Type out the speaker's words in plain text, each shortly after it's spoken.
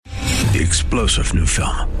the explosive new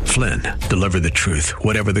film, Flynn, Deliver the Truth,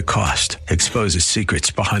 Whatever the Cost, exposes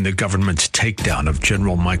secrets behind the government's takedown of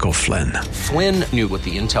General Michael Flynn. Flynn knew what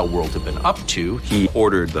the intel world had been up to. He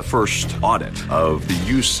ordered the first audit of the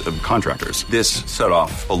use of contractors. This set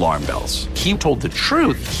off alarm bells. He told the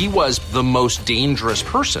truth. He was the most dangerous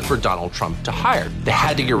person for Donald Trump to hire. They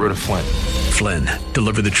had to get rid of Flynn. Flynn,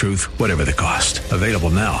 Deliver the Truth, Whatever the Cost. Available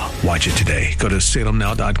now. Watch it today. Go to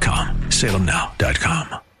salemnow.com.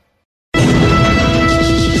 salemnow.com.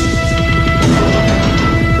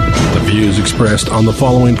 The views expressed on the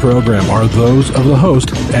following program are those of the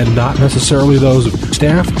host and not necessarily those of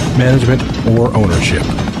staff, management, or ownership.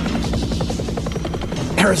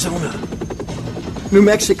 Arizona, New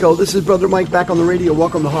Mexico, this is Brother Mike back on the radio.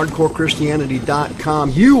 Welcome to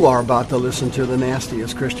HardcoreChristianity.com. You are about to listen to the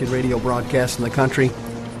nastiest Christian radio broadcast in the country.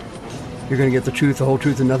 You're going to get the truth, the whole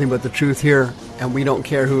truth, and nothing but the truth here, and we don't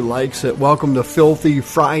care who likes it. Welcome to Filthy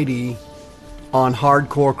Friday on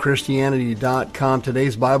HardcoreChristianity.com.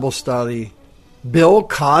 Today's Bible study, Bill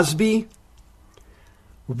Cosby?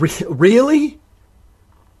 Really?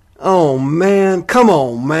 Oh, man. Come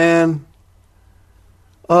on, man.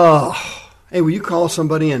 Hey, will you call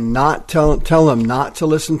somebody and not tell them not to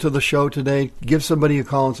listen to the show today? Give somebody a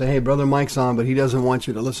call and say, hey, Brother Mike's on, but he doesn't want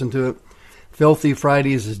you to listen to it. Filthy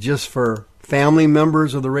Fridays is just for family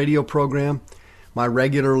members of the radio program, my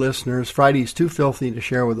regular listeners. Friday's too filthy to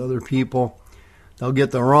share with other people. They'll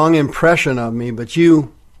get the wrong impression of me, but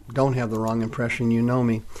you don't have the wrong impression. You know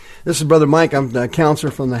me. This is Brother Mike. I'm the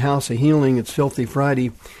counselor from the House of Healing. It's Filthy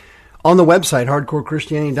Friday. On the website,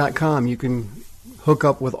 HardcoreChristianity.com, you can hook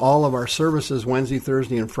up with all of our services Wednesday,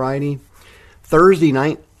 Thursday, and Friday. Thursday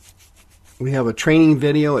night, we have a training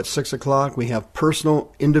video at 6 o'clock. We have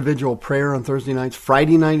personal, individual prayer on Thursday nights.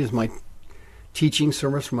 Friday night is my teaching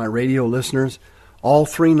service for my radio listeners. All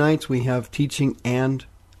 3 nights, we have teaching and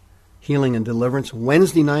healing and deliverance.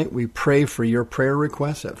 Wednesday night, we pray for your prayer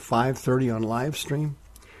requests at 5:30 on live stream.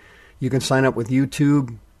 You can sign up with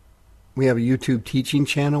YouTube. We have a YouTube teaching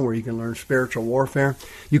channel where you can learn spiritual warfare.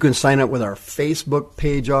 You can sign up with our Facebook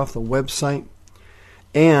page off the website.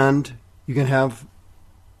 And you can have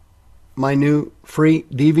my new free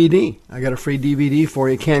DVD. I got a free DVD for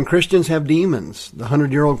you. Can Christians have demons? The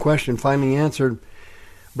 100-year-old question finally answered.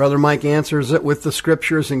 Brother Mike answers it with the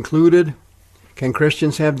scriptures included. Can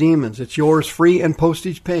Christians have demons? It's yours free and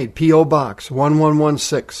postage paid. P.O. Box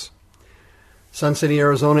 1116. Sun City,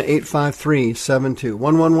 Arizona 85372.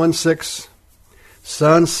 1116.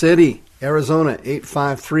 Sun City, Arizona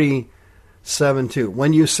 85372.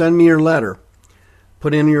 When you send me your letter,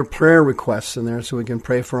 put in your prayer requests in there so we can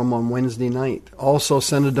pray for them on Wednesday night. Also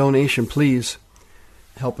send a donation, please.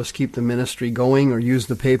 Help us keep the ministry going, or use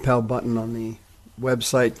the PayPal button on the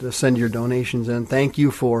website to send your donations in. Thank you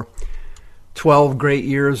for 12 great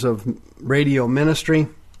years of radio ministry.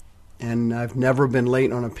 And I've never been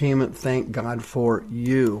late on a payment. Thank God for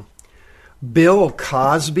you. Bill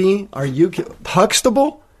Cosby,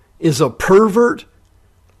 Huxtable is a pervert?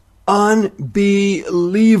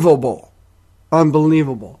 Unbelievable.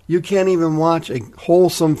 Unbelievable. You can't even watch a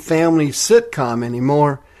wholesome family sitcom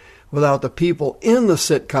anymore without the people in the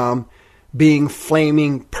sitcom being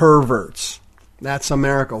flaming perverts. That's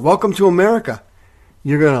America. Welcome to America.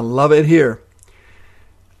 You're going to love it here.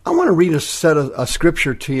 I want to read a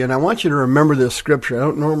scripture to you, and I want you to remember this scripture. I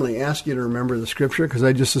don't normally ask you to remember the scripture because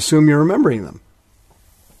I just assume you're remembering them.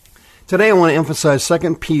 Today I want to emphasize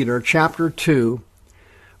 2 Peter chapter 2,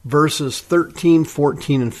 verses 13,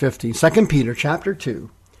 14, and 15. 2 Peter chapter 2,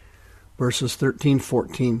 verses 13,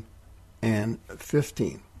 14, and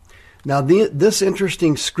 15. Now, this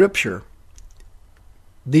interesting scripture,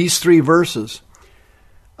 these 3 verses,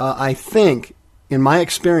 I think, in my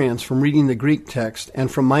experience from reading the Greek text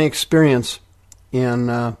and from my experience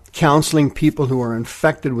in counseling people who are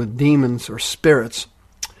infected with demons or spirits,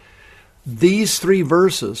 these 3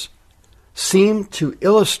 verses seem to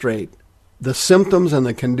illustrate the symptoms and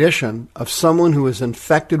the condition of someone who is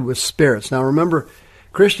infected with spirits. Now remember,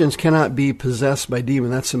 Christians cannot be possessed by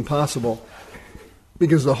demons. That's impossible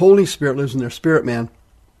because the Holy Spirit lives in their spirit man.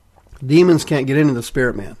 Demons can't get into the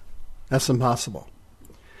spirit man. That's impossible.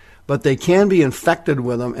 But they can be infected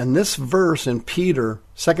with them. And this verse in 2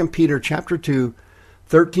 Peter chapter 2,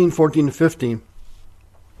 13, 14, and 15,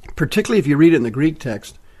 particularly if you read it in the Greek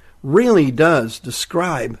text, really does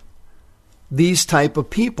describe these type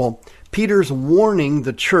of people. Peter's warning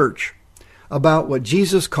the church about what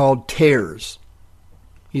Jesus called tares.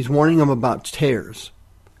 He's warning them about tares.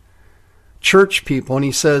 Church people, and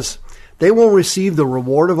he says, they will receive the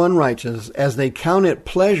reward of unrighteousness as they count it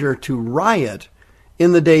pleasure to riot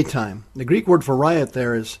in the daytime. The Greek word for riot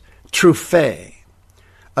there is trufe,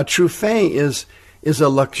 A trophée is a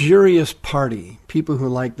luxurious party. People who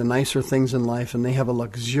like the nicer things in life, and they have a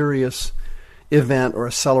luxurious event or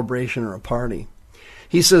a celebration or a party.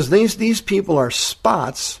 He says these people are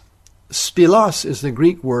spots. Spilos is the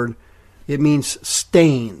Greek word. It means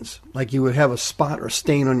stains, like you would have a spot or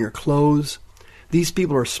stain on your clothes. These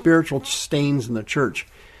people are spiritual stains in the church.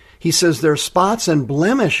 He says they're spots and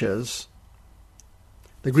blemishes.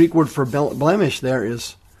 The Greek word for blemish there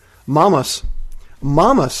is mammos.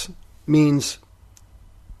 Mammos means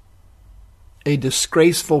a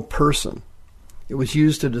disgraceful person. It was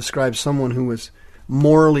used to describe someone who was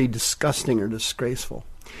morally disgusting or disgraceful.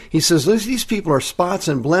 He says these people are spots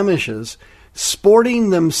and blemishes,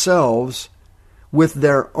 sporting themselves with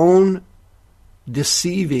their own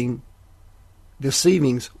deceivings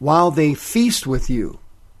while they feast with you.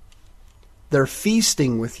 They're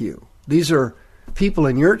feasting with you. These are people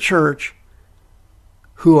in your church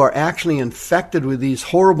who are actually infected with these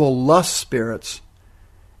horrible lust spirits,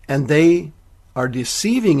 and they are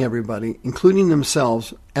deceiving everybody, including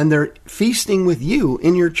themselves, and they're feasting with you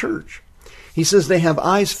in your church. He says they have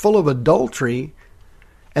eyes full of adultery,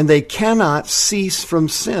 and they cannot cease from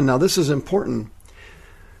sin. Now, this is important.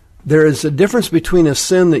 There is a difference between a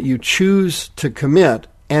sin that you choose to commit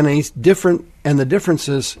and the difference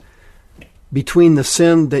is between the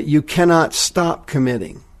sin that you cannot stop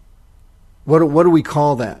committing. What do we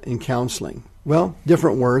call that in counseling? Well,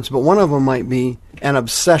 different words, but one of them might be an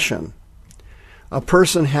obsession. A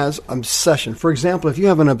person has obsession. For example, if you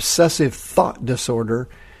have an obsessive thought disorder,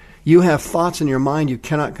 you have thoughts in your mind you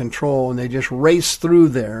cannot control, and they just race through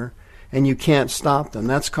there, and you can't stop them.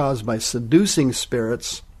 That's caused by seducing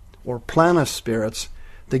spirits or planus spirits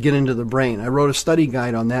that get into the brain. I wrote a study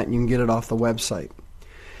guide on that, and you can get it off the website.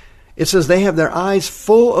 It says they have their eyes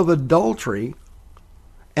full of adultery,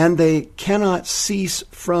 and they cannot cease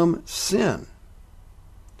from sin.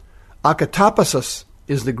 Akatapasis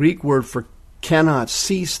is the Greek word for cannot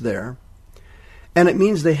cease there, and it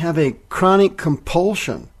means they have a chronic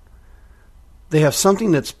compulsion. They have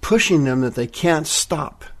something that's pushing them that they can't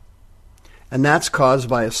stop, and that's caused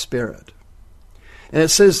by a spirit. And it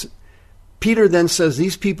says, Peter then says,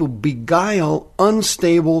 these people beguile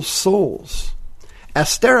unstable souls.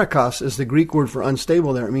 Asterikos is the Greek word for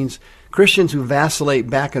unstable there. It means Christians who vacillate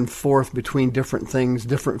back and forth between different things,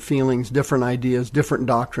 different feelings, different ideas, different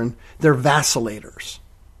doctrine. They're vacillators.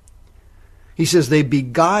 He says they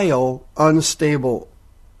beguile unstable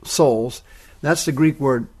souls. That's the Greek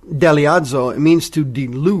word deliadzo. It means to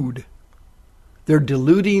delude. They're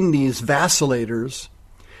deluding these vacillators.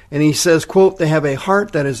 And he says, quote, they have a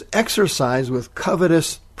heart that is exercised with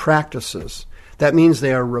covetous practices. That means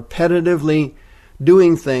they are repetitively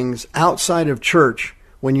doing things outside of church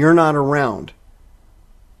when you're not around,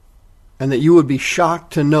 and that you would be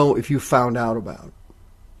shocked to know if you found out about.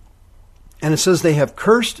 And it says they have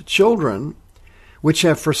cursed children which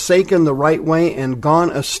have forsaken the right way and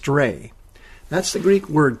gone astray. That's the Greek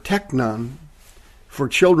word teknon for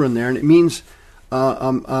children there, and it means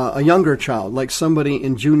a younger child, like somebody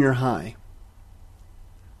in junior high,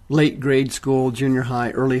 late grade school, junior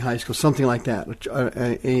high, early high school, something like that,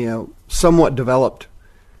 a somewhat developed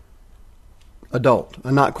adult,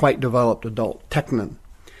 a not quite developed adult, teknon.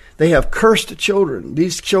 They have cursed children.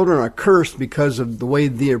 These children are cursed because of the way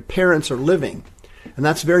their parents are living. And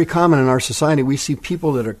that's very common in our society. We see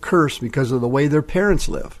people that are cursed because of the way their parents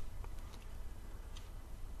live.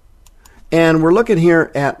 And we're looking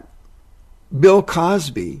here at Bill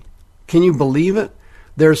Cosby. Can you believe it?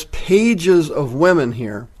 There's pages of women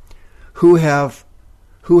here who have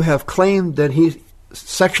claimed that he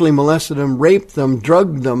sexually molested them, raped them,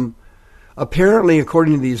 drugged them. Apparently,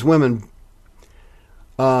 according to these women,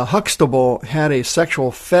 Huxtable had a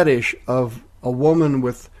sexual fetish of a woman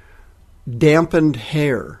with dampened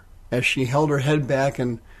hair as she held her head back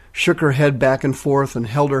and shook her head back and forth and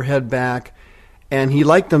held her head back. And he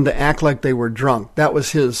liked them to act like they were drunk. That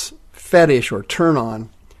was his fetish or turn on.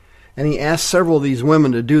 And he asked several of these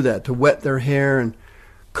women to do that, to wet their hair and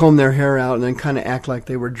comb their hair out and then kind of act like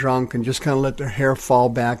they were drunk and just kind of let their hair fall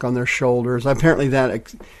back on their shoulders. Apparently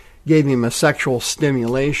that gave him a sexual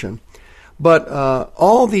stimulation. But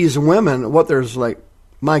all these women, there's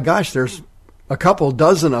there's a couple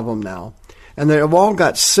dozen of them now, and they've all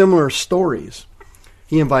got similar stories.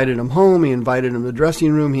 He invited them home, he invited them to the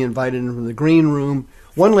dressing room, he invited them to the green room.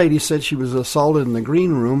 One lady said she was assaulted in the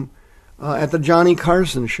green room at the Johnny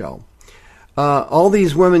Carson show. All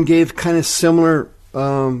these women gave kind of similar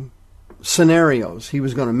scenarios. He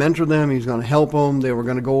was going to mentor them, he was going to help them, they were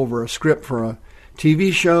going to go over a script for a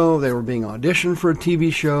TV show, they were being auditioned for a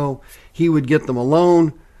TV show, he would get them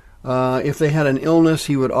alone. If they had an illness,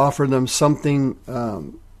 he would offer them something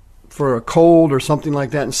for a cold or something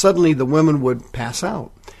like that, and suddenly the women would pass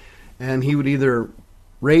out. And he would either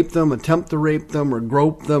rape them, attempt to rape them, or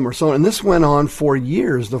grope them, or so on. And this went on for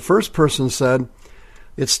years. The first person said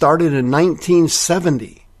it started in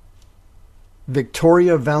 1970.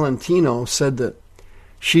 Victoria Valentino said that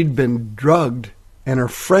she'd been drugged and her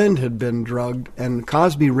friend had been drugged, and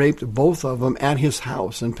Cosby raped both of them at his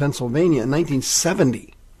house in Pennsylvania in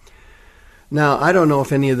 1970. Now, I don't know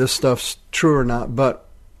if any of this stuff's true or not, but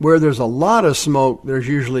where there's a lot of smoke, there's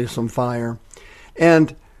usually some fire.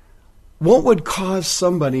 And what would cause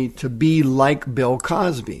somebody to be like Bill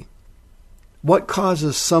Cosby? What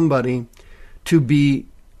causes somebody to be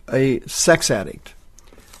a sex addict?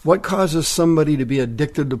 What causes somebody to be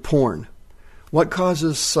addicted to porn? What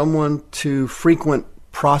causes someone to frequent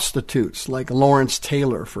prostitutes, like Lawrence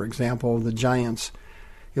Taylor, for example, of the Giants?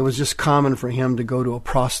 It was just common for him to go to a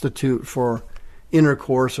prostitute for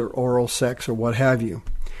intercourse or oral sex or what have you.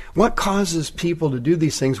 What causes people to do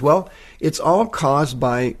these things? Well, it's all caused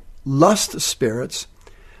by lust spirits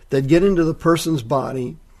that get into the person's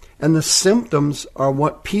body, and the symptoms are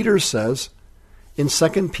what Peter says in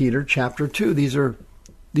 2 Peter chapter 2. These are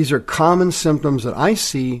common symptoms that I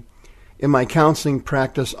see in my counseling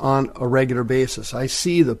practice on a regular basis. I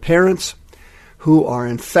see the parents who are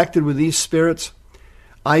infected with these spirits.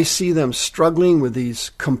 I see them struggling with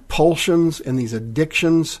these compulsions and these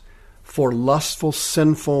addictions for lustful,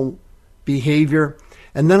 sinful behavior.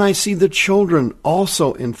 And then I see the children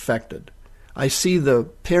also infected. I see the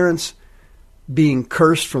parents being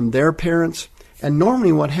cursed from their parents. And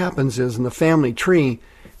normally what happens is in the family tree,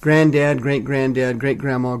 granddad, great-granddad,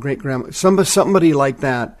 great-grandma, great-grandma, somebody like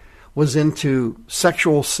that was into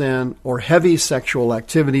sexual sin or heavy sexual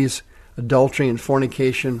activities, adultery and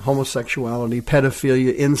fornication, homosexuality,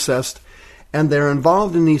 pedophilia, incest, and they're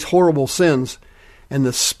involved in these horrible sins, and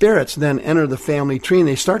the spirits then enter the family tree, and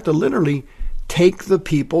they start to literally take the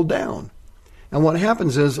people down. And what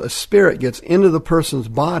happens is a spirit gets into the person's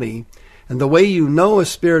body, and the way you know a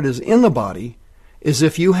spirit is in the body is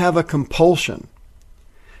if you have a compulsion.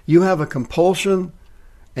 You have a compulsion,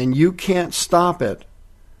 and you can't stop it,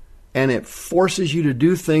 and it forces you to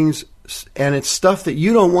do things, and it's stuff that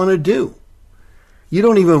you don't want to do. You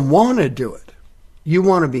don't even want to do it. You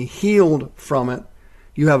want to be healed from it.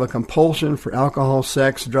 You have a compulsion for alcohol,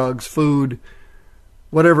 sex, drugs, food,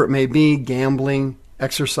 whatever it may be, gambling,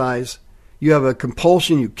 exercise. You have a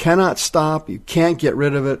compulsion you cannot stop. You can't get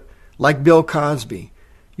rid of it. Like Bill Cosby.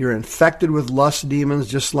 You're infected with lust demons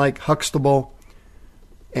just like Huxtable,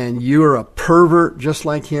 and you're a pervert just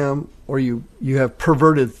like him, or you have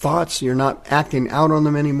perverted thoughts, you're not acting out on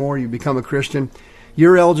them anymore, you become a Christian,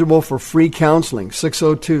 you're eligible for free counseling,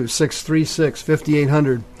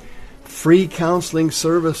 602-636-5800. Free counseling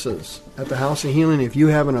services at the House of Healing if you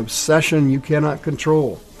have an obsession you cannot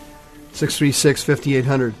control,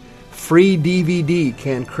 636-5800. Free DVD,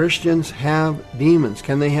 Can Christians Have Demons?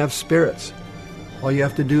 Can they have spirits? All you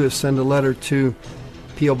have to do is send a letter to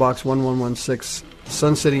P.O. Box 1116,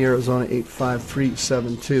 Sun City, Arizona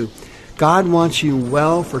 85372. God wants you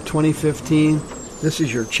well for 2015. This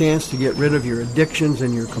is your chance to get rid of your addictions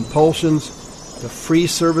and your compulsions. The free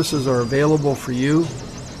services are available for you.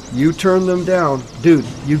 You turn them down, dude,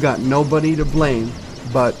 you got nobody to blame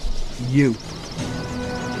but you.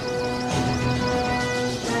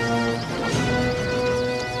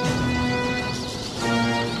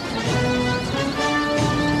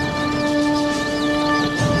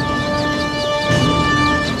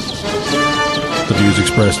 The views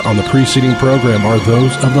expressed on the preceding program are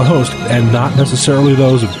those of the host and not necessarily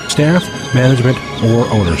those of staff, management, or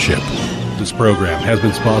ownership. This program has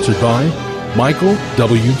been sponsored by Michael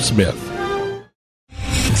W. Smith.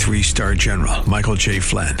 3-star General Michael J.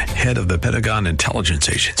 Flynn, head of the Pentagon Intelligence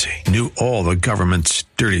Agency, knew all the government's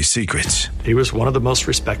dirty secrets. He was one of the most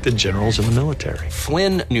respected generals in the military.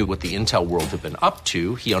 Flynn knew what the intel world had been up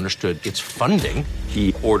to. He understood its funding.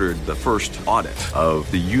 He ordered the first audit of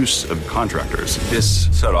the use of contractors. This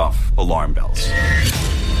set off alarm bells.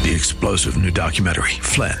 The explosive new documentary,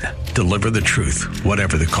 Flynn, Deliver the Truth,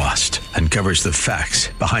 Whatever the Cost, uncovers the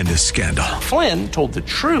facts behind this scandal. Flynn told the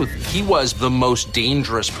truth. He was the most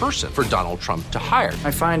dangerous person for Donald Trump to hire. I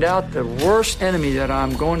find out the worst enemy that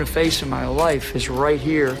I'm going to face in my life is right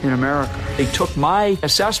here in America. They took my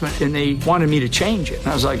assessment and they wanted me to change it. And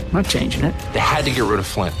I was like, I'm not changing it. They had to get rid of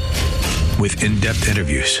Flynn. With in-depth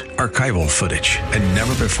interviews, archival footage, and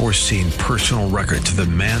never-before-seen personal records of the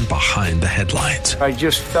man behind the headlines. I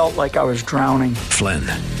just felt like I was drowning. Flynn,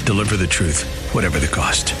 Deliver the Truth, Whatever the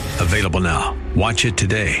Cost. Available now. Watch it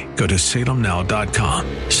today. Go to salemnow.com.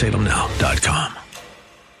 salemnow.com.